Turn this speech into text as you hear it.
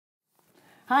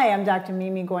Hi, I'm Dr.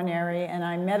 Mimi Guarneri, and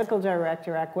I'm Medical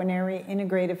Director at Guarneri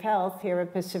Integrative Health here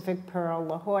at Pacific Pearl,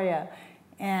 La Jolla.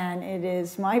 And it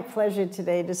is my pleasure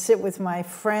today to sit with my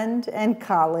friend and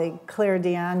colleague, Claire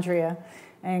D'Andrea.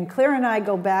 And Claire and I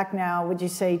go back now, would you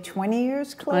say 20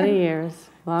 years, Claire? 20 years,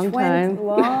 long time.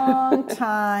 Long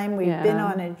time. We've been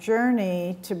on a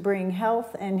journey to bring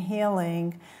health and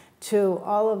healing to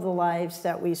all of the lives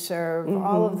that we serve,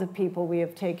 all of the people we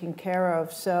have taken care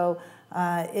of. So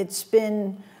it's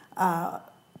been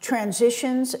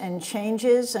transitions and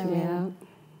changes. I mean,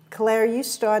 Claire, you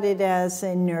started as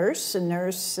a nurse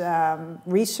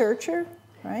researcher,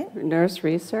 right? Nurse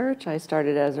research. I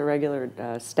started as a regular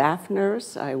staff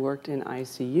nurse. I worked in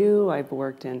ICU. I've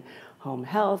worked in home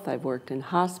health. I've worked in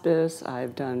hospice.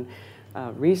 I've done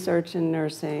research in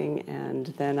nursing, and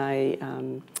then I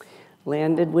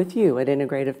landed with you at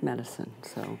integrative medicine,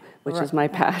 which is my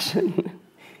passion.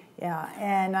 Yeah,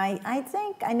 and I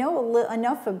think I know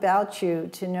enough about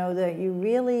you to know that you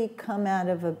really come out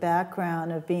of a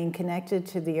background of being connected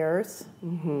to the earth,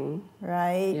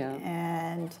 right? Yeah.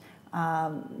 And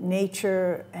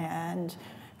nature and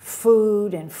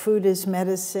food is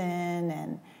medicine,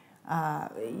 and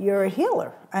you're a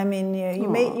healer. I mean,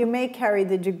 you may carry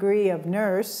the degree of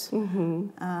nurse,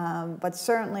 but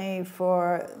certainly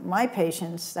for my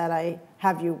patients that I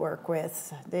have you work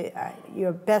with,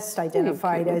 you're best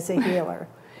identified as a healer.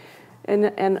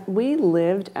 And we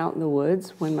lived out in the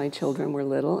woods when my children were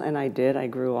little, and I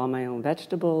grew all my own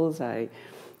vegetables. I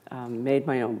made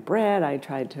my own bread. I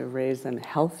tried to raise them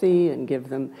healthy and give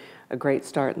them a great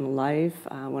start in life.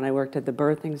 When I worked at the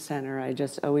birthing center, I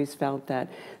just always felt that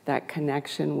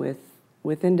connection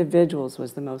with individuals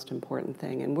was the most important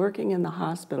thing. And working in the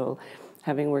hospital,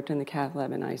 having worked in the cath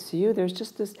lab and ICU, there's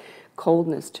just this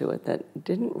coldness to it that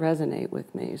didn't resonate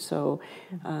with me. So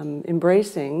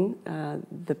embracing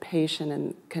the patient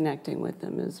and connecting with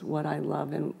them is what I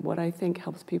love and what I think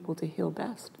helps people to heal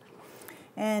best.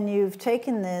 And you've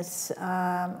taken this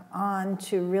on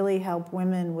to really help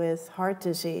women with heart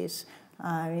disease.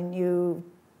 I mean, you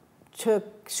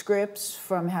took scripts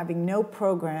from having no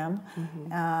program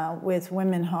with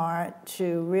Women Heart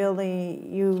to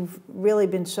you've really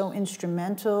been so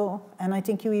instrumental, and I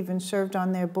think you even served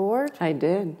on their board. I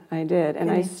did.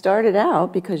 And I started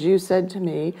out because you said to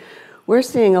me, we're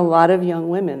seeing a lot of young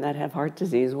women that have heart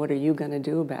disease. What are you going to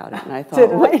do about it? And I thought,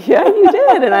 well, yeah, you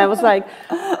did. And I was like,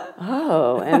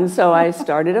 oh. And so I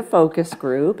started a focus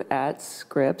group at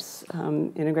Scripps,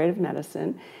 Integrative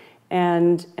Medicine.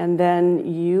 And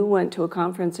then you went to a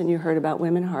conference and you heard about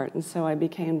Women Heart. And so I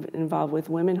became involved with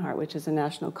Women Heart, which is a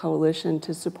national coalition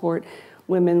to support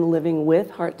women living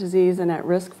with heart disease and at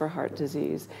risk for heart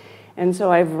disease. And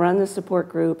so I've run the support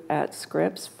group at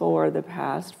Scripps for the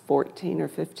past 14 or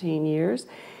 15 years.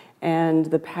 And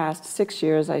the past 6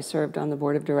 years, I served on the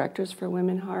board of directors for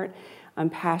Women Heart. I'm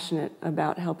passionate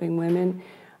about helping women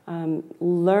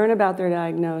learn about their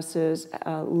diagnosis,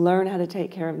 learn how to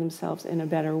take care of themselves in a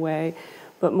better way,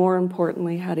 but more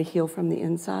importantly, how to heal from the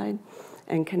inside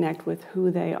and connect with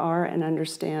who they are and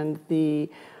understand the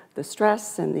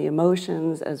stress and the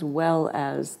emotions, as well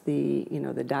as the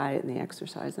diet and the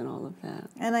exercise and all of that.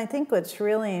 And I think what's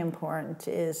really important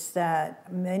is that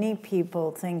many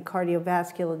people think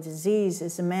cardiovascular disease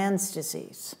is a man's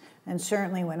disease. And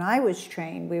certainly when I was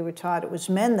trained, we were taught it was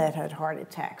men that had heart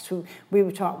attacks. We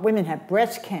were taught women had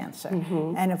breast cancer.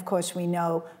 And of course we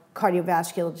know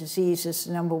cardiovascular disease is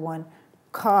the #1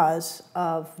 cause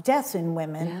of death in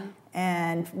women. Yeah.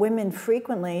 And women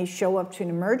frequently show up to an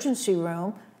emergency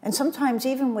room, and sometimes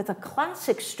even with a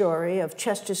classic story of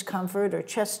chest discomfort or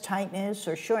chest tightness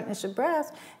or shortness of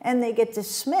breath, and they get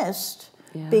dismissed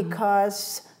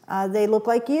because they look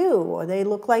like you or they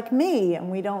look like me, and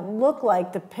we don't look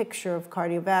like the picture of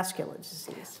cardiovascular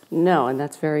disease. No, and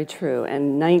that's very true.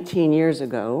 And 20 years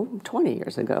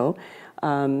ago,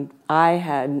 I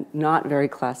had not very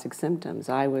classic symptoms.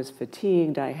 I was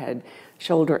fatigued, I had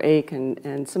shoulder ache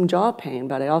and some jaw pain,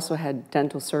 but I also had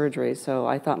dental surgery, so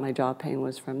I thought my jaw pain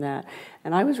was from that.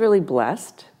 And I was really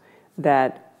blessed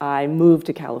that I moved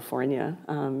to California.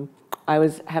 I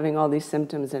was having all these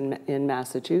symptoms in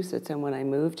Massachusetts, and when I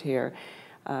moved here,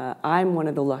 I'm one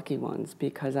of the lucky ones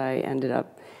because I ended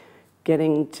up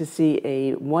getting to see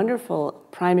a wonderful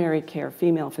primary care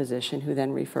female physician who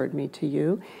then referred me to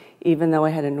you. Even though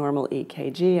I had a normal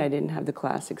EKG, I didn't have the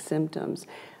classic symptoms.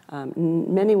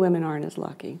 Many women aren't as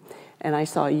lucky. And I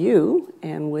saw you,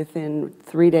 and within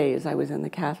 3 days I was in the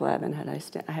cath lab and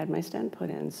I had my stent put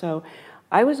in. So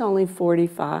I was only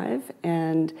 45,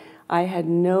 and I had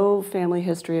no family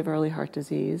history of early heart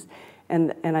disease.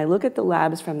 And I look at the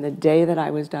labs from the day that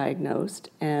I was diagnosed,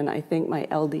 and I think my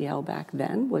LDL back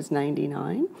then was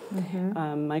 99.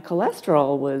 My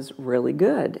cholesterol was really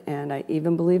good, and I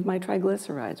even believe my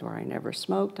triglycerides were. I never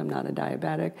smoked, I'm not a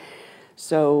diabetic.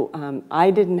 So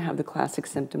I didn't have the classic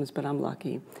symptoms, but I'm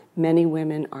lucky. Many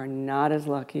women are not as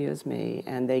lucky as me,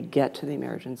 and they get to the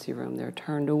emergency room. They're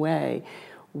turned away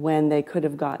when they could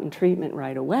have gotten treatment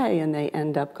right away, and they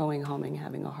end up going home and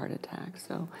having a heart attack.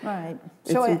 So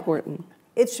it's important.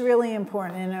 It's really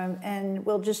important, and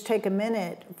we'll just take a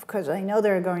minute, because I know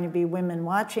there are going to be women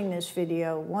watching this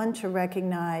video, one, to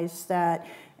recognize that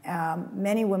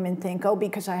many women think, oh,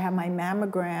 because I have my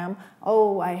mammogram,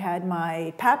 oh, I had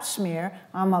my pap smear,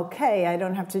 I'm okay, I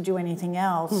don't have to do anything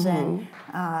else. And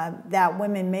that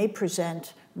women may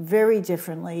present very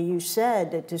differently. You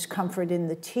said that discomfort in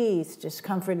the teeth,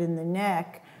 discomfort in the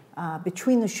neck,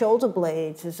 between the shoulder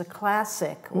blades is a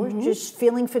classic, or just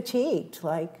feeling fatigued,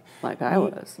 like I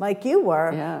was. Like you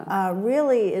were,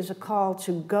 really is a call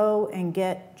to go and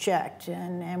get checked.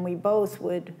 And we both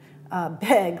would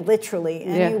beg, literally,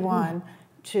 anyone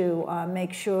to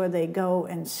make sure they go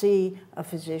and see a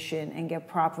physician and get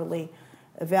properly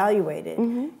evaluated.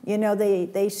 You know,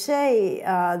 they say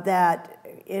that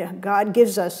God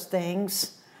gives us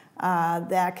things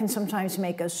that can sometimes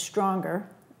make us stronger.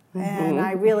 And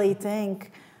I really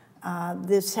think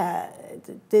this,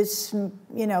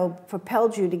 you know,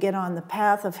 propelled you to get on the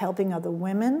path of helping other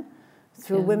women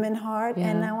through Women Heart,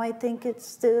 and now I think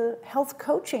it's the health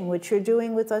coaching, which you're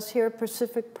doing with us here at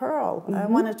Pacific Pearl. I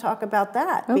want to talk about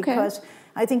that, because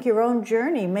I think your own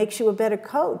journey makes you a better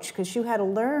coach, because you had to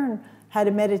learn how to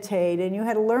meditate, and you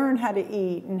had to learn how to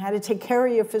eat, and how to take care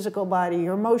of your physical body,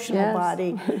 your emotional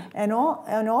body, and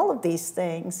all of these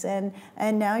things, and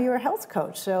now you're a health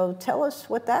coach. So tell us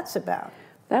what that's about.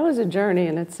 That was a journey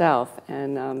in itself,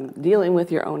 and dealing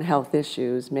with your own health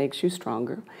issues makes you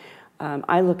stronger.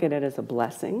 I look at it as a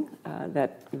blessing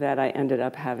that I ended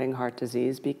up having heart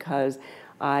disease, because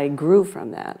I grew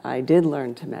from that. I did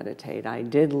learn to meditate. I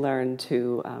did learn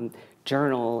to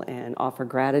journal and offer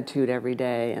gratitude every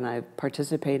day, and I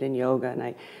participate in yoga, and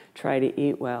I try to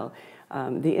eat well.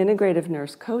 The integrative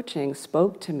nurse coaching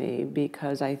spoke to me,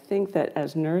 because I think that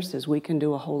as nurses we can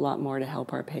do a whole lot more to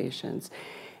help our patients.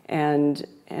 And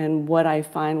what I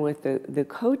find with the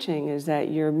coaching is that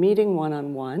you're meeting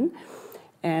one-on-one,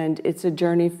 and it's a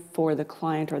journey for the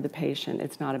client or the patient.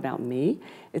 It's not about me,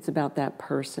 it's about that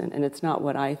person, and it's not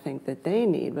what I think that they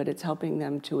need, but it's helping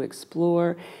them to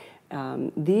explore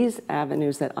these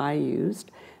avenues that I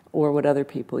used, or what other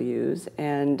people use,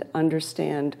 and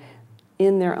understand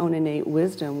in their own innate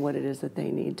wisdom what it is that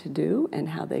they need to do and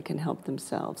how they can help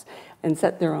themselves and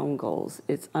set their own goals.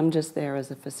 I'm just there as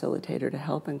a facilitator to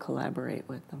help and collaborate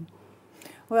with them.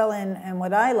 Well, and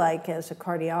what I like as a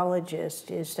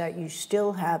cardiologist is that you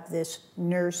still have this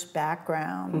nurse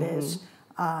background, this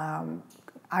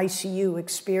ICU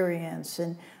experience,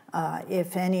 and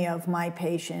if any of my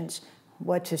patients,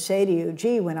 what to say to you,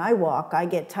 gee, when I walk, I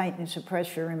get tightness of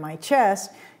pressure in my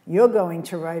chest, you're going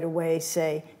to right away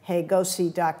say, hey, go see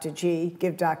Dr. G,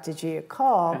 give Dr. G a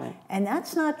call. Right. And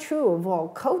that's not true of all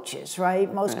coaches,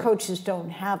 right? Most coaches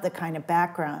don't have the kind of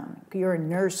background. You're a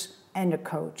nurse and a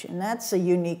coach, and that's a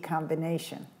unique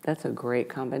combination. That's a great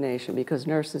combination, because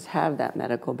nurses have that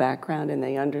medical background, and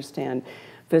they understand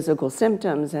physical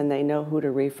symptoms, and they know who to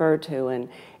refer to, and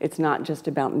it's not just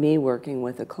about me working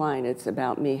with a client, it's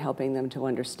about me helping them to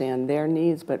understand their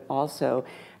needs, but also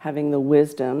having the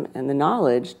wisdom and the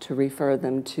knowledge to refer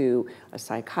them to a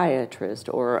psychiatrist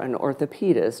or an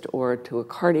orthopedist or to a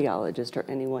cardiologist or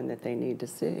anyone that they need to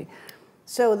see.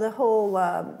 So the whole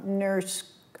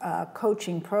nurse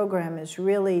coaching program is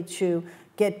really to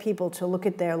get people to look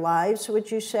at their lives,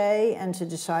 would you say, and to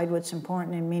decide what's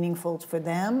important and meaningful for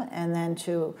them, and then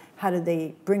to how do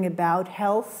they bring about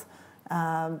health?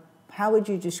 How would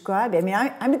you describe it?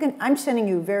 I mean, I'm sending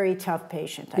you a very tough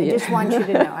patient. I just want you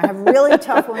to know. I have a really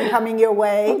tough one coming your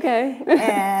way. Okay.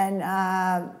 And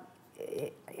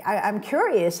I'm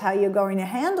curious how you're going to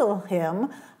handle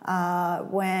him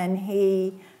when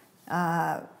he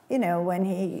when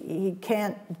he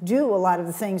can't do a lot of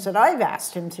the things that I've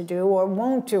asked him to do, or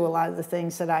won't do a lot of the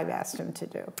things that I've asked him to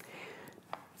do.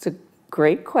 It's a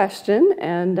great question,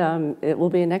 and it will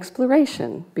be an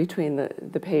exploration between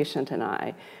the patient and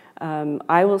I.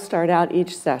 I will start out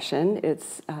each session.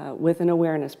 It's with an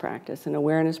awareness practice. An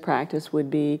awareness practice would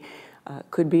be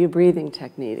could be a breathing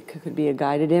technique, it could be a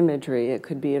guided imagery, it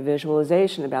could be a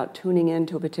visualization about tuning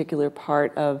into a particular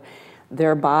part of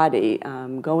their body,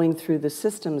 going through the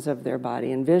systems of their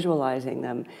body and visualizing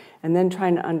them, and then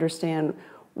trying to understand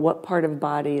what part of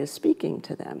body is speaking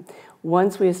to them.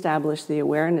 Once we establish the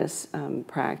awareness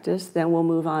practice, then we'll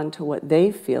move on to what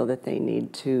they feel that they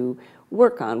need to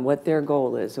work on, what their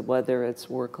goal is, whether it's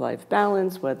work-life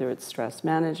balance, whether it's stress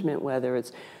management, whether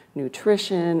it's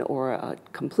nutrition or a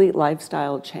complete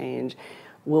lifestyle change.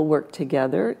 We'll work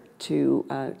together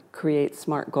to create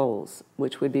SMART goals,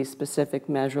 which would be specific,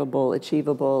 measurable,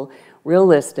 achievable,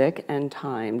 realistic, and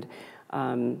timed.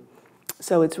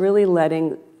 So it's really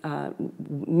letting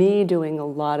me doing a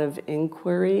lot of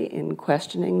inquiry in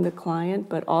questioning the client,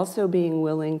 but also being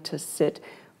willing to sit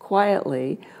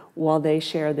quietly while they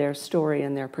share their story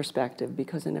and their perspective,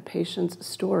 because in a patient's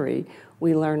story,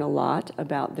 we learn a lot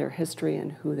about their history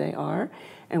and who they are,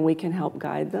 and we can help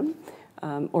guide them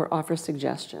or offer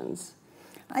suggestions.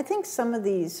 I think some of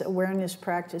these awareness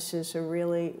practices are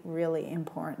really, really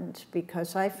important,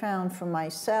 because I found for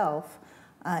myself,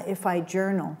 if I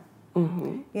journal,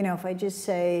 you know, if I just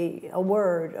say a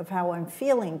word of how I'm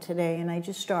feeling today and I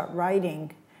just start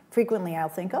writing, frequently I'll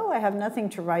think, oh, I have nothing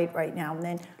to write right now. And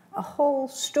then a whole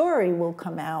story will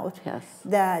come out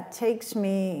that takes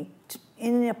me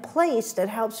in a place that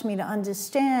helps me to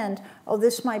understand, oh,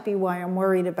 this might be why I'm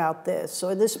worried about this,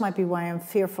 or this might be why I'm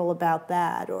fearful about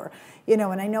that, or, you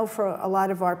know, and I know for a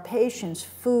lot of our patients,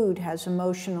 food has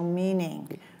emotional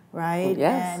meaning, right?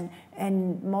 Yes.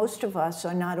 And most of us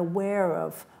are not aware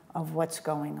of what's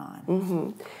going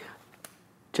on.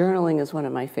 Journaling is one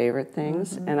of my favorite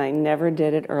things, and I never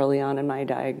did it early on in my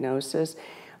diagnosis.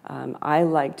 I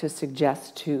like to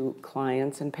suggest to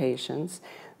clients and patients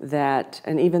that,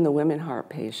 and even the women heart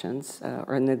patients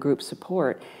or in the group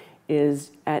support,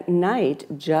 is at night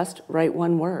just write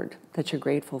one word that you're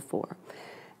grateful for.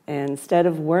 And instead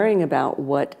of worrying about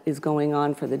what is going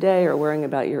on for the day or worrying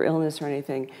about your illness or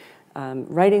anything,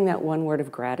 writing that one word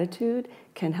of gratitude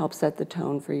can help set the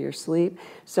tone for your sleep.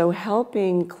 So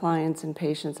helping clients and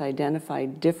patients identify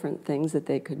different things that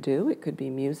they could do. It could be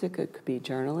music, it could be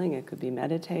journaling, it could be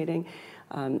meditating.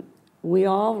 We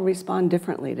all respond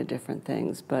differently to different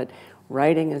things, but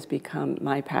writing has become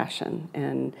my passion.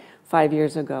 And 5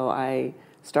 years ago, I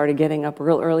started getting up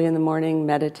real early in the morning,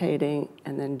 meditating,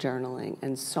 and then journaling,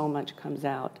 and so much comes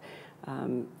out.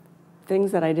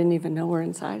 Things that I didn't even know were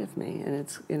inside of me, and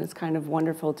it's kind of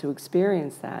wonderful to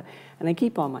experience that. And I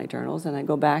keep all my journals, and I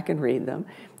go back and read them,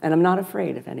 and I'm not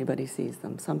afraid if anybody sees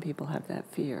them. Some people have that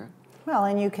fear. Well,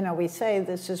 and you can always say,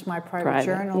 this is my private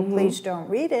journal, please don't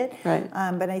read it. Right.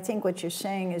 But I think what you're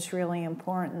saying is really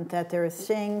important, that there are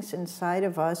things inside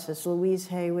of us, as Louise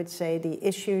Hay would say, the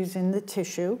issues in the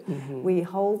tissue. We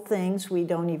hold things, we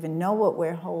don't even know what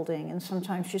we're holding, and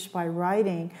sometimes just by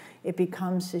writing, it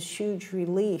becomes this huge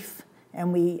relief,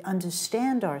 and we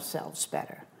understand ourselves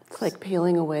better. It's like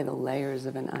peeling away the layers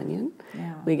of an onion.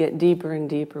 Yeah. We get deeper and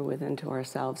deeper within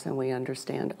ourselves, and we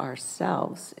understand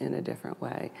ourselves in a different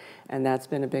way. And that's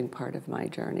been a big part of my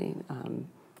journey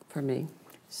for me.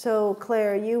 So,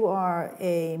 Claire, you are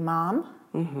a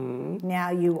mom.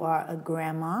 Now you are a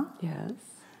grandma. Yes.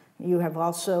 You have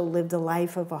also lived a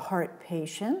life of a heart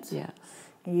patient. Yes.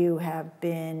 You have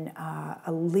been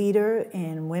a leader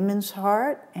in women's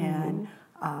heart and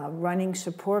running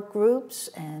support groups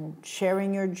and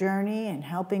sharing your journey and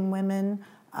helping women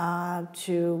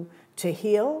to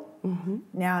heal.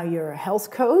 Now you're a health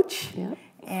coach,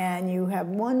 and you have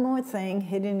one more thing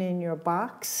hidden in your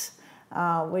box,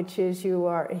 which is you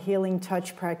are a healing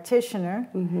touch practitioner.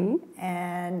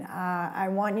 And I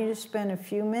want you to spend a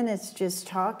few minutes just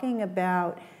talking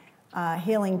about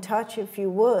healing touch, if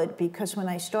you would, because when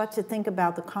I start to think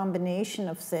about the combination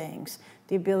of things,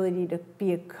 the ability to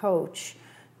be a coach,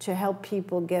 to help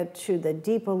people get to the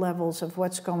deeper levels of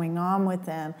what's going on with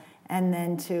them, and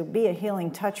then to be a healing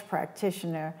touch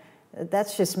practitioner,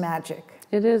 that's just magic.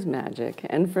 It is magic.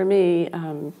 And for me,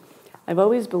 I've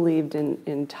always believed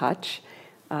in touch,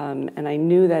 and I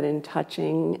knew that in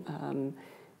touching,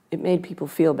 it made people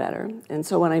feel better. And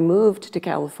so when I moved to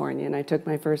California and I took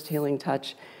my first healing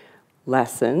touch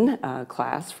lesson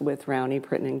class with Rowney,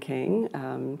 Pritton, and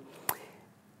King,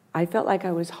 I felt like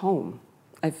I was home.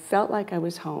 I felt like I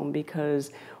was home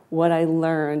because what I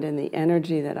learned and the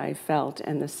energy that I felt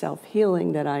and the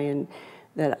self-healing that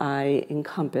I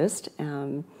encompassed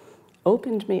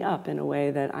opened me up in a way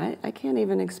that I can't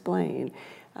even explain.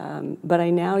 But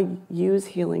I now use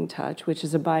healing touch, which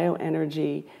is a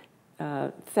bioenergy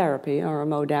therapy or a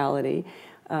modality.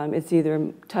 It's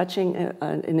either touching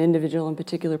an individual in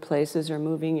particular places or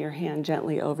moving your hand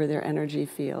gently over their energy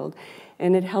field,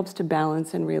 and it helps to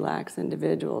balance and relax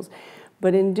individuals.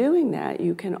 But in doing that,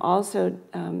 you can also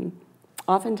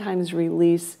oftentimes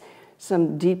release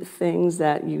some deep things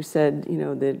that you said, you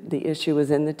know, the issue is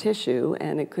in the tissue,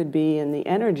 and it could be in the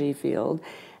energy field.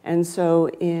 And so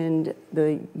in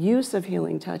the use of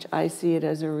healing touch, I see it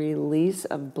as a release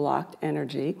of blocked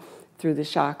energy through the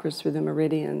chakras, through the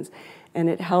meridians, and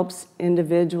it helps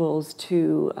individuals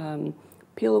to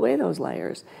peel away those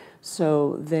layers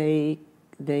so they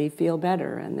feel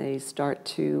better and they start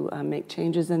to make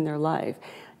changes in their life.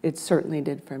 It certainly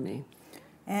did for me.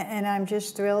 And I'm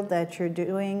just thrilled that you're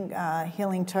doing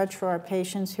healing touch for our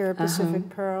patients here at Pacific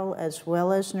Pearl, as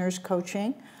well as nurse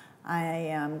coaching. I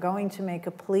am going to make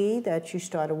a plea that you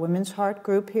start a women's heart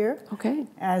group here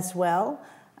as well.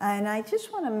 And I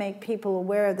just want to make people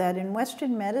aware that in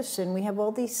Western medicine, we have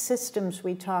all these systems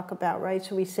we talk about, right?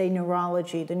 So we say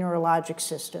neurology, the neurologic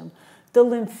system, the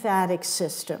lymphatic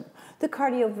system, the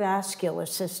cardiovascular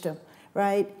system,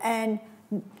 right? And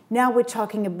now we're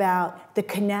talking about the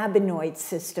cannabinoid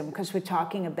system because we're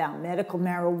talking about medical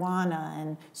marijuana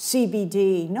and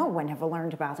CBD. No one ever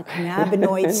learned about the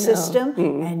cannabinoid system,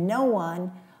 and no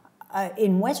one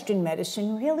in Western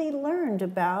medicine really learned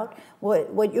about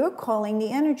what you're calling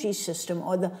the energy system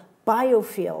or the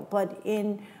biofield. But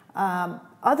in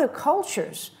other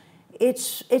cultures,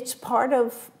 it's part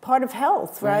of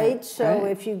health, right? So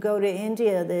if you go to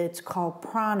India, it's called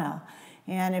prana.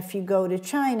 And if you go to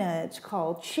China, it's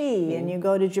called qi. And you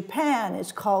go to Japan,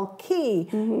 it's called ki.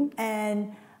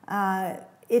 And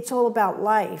it's all about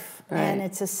life. And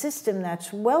it's a system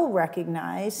that's well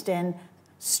recognized and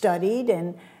studied.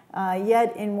 And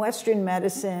yet in Western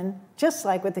medicine, just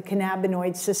like with the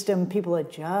cannabinoid system, people are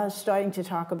just starting to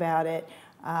talk about it.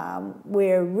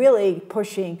 We're really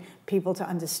pushing people to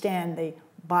understand the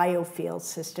biofield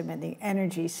system and the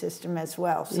energy system as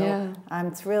well. So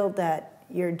I'm thrilled that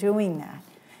you're doing that.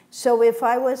 So if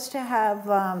I was to have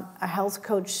a health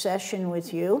coach session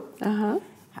with you,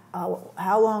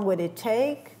 how long would it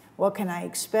take? What can I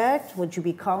expect? Would you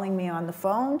be calling me on the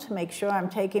phone to make sure I'm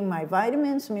taking my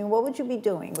vitamins? I mean, what would you be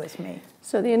doing with me?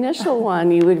 So the initial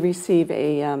one, you would receive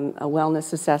a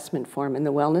wellness assessment form. And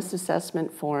the wellness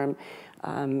assessment form,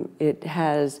 it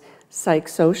has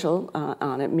psychosocial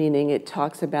on it, meaning it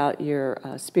talks about your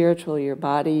spiritual, your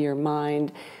body, your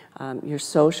mind, your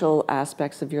social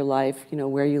aspects of your life, you know,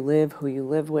 where you live, who you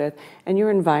live with, and your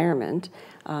environment.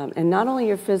 And not only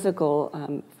your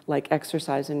physical, like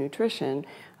exercise and nutrition,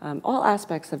 all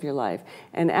aspects of your life.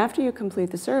 And after you complete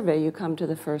the survey, you come to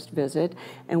the first visit,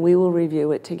 and we will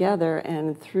review it together.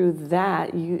 And through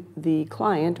that, the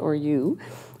client or you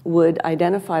would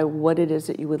identify what it is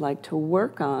that you would like to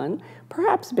work on,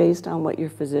 perhaps based on what your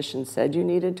physician said you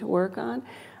needed to work on.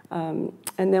 And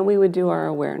then we would do our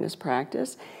awareness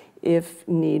practice. If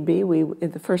need be,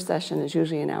 the first session is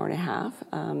usually an hour and a half.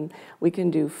 We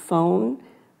can do phone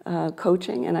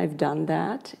coaching, and I've done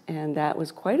that, and that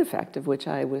was quite effective, which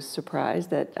I was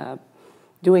surprised that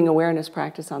doing awareness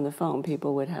practice on the phone,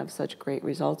 people would have such great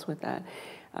results with that.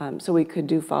 So we could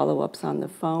do follow-ups on the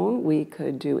phone. We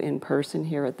could do in-person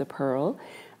here at the Pearl,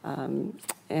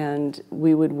 and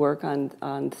we would work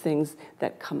on things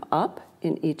that come up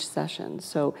in each session.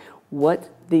 So what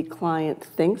the client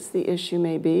thinks the issue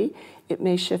may be, it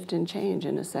may shift and change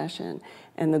in a session,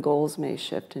 and the goals may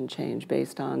shift and change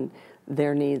based on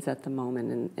their needs at the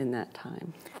moment in that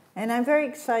time. And I'm very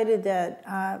excited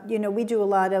that, you know, we do a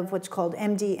lot of what's called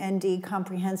MD-ND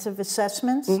comprehensive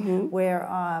assessments,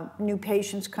 where new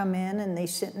patients come in and they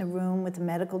sit in a room with a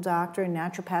medical doctor, a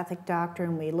naturopathic doctor,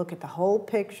 and we look at the whole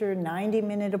picture,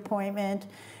 90-minute appointment,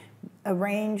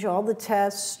 arrange all the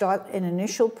tests, start an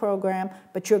initial program,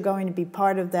 but you're going to be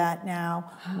part of that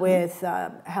now with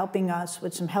helping us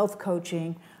with some health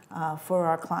coaching for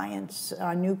our clients,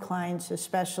 our new clients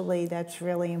especially. That's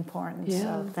really important. Yeah.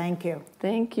 So thank you.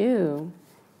 Thank you.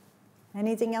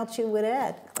 Anything else you would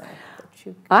add,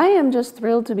 Claire? I am just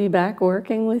thrilled to be back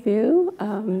working with you.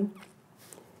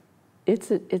 It's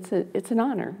an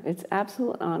honor. It's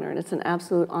absolute honor, and it's an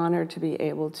absolute honor to be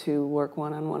able to work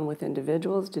one-on-one with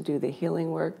individuals, to do the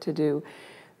healing work, to do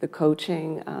the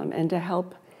coaching, and to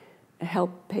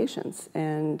help patients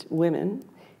and women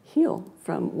heal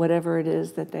from whatever it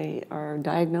is that they are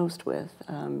diagnosed with,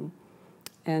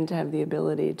 and to have the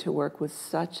ability to work with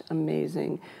such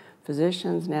amazing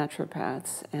physicians,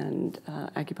 naturopaths, and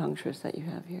acupuncturists that you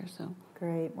have here. So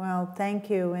great. Well, thank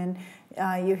you. And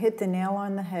you hit the nail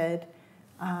on the head.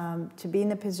 To be in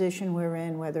the position we're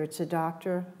in, whether it's a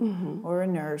doctor or a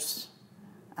nurse,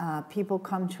 people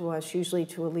come to us usually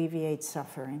to alleviate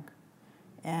suffering.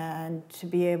 And to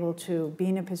be able to be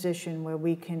in a position where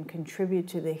we can contribute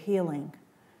to the healing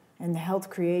and the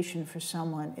health creation for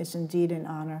someone is indeed an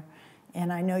honor.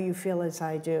 And I know you feel as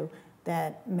I do,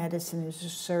 that medicine is a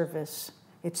service,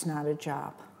 it's not a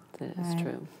job. That is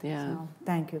true, yeah. So,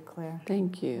 thank you, Claire.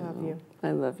 Thank you. Love you.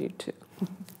 I love you too.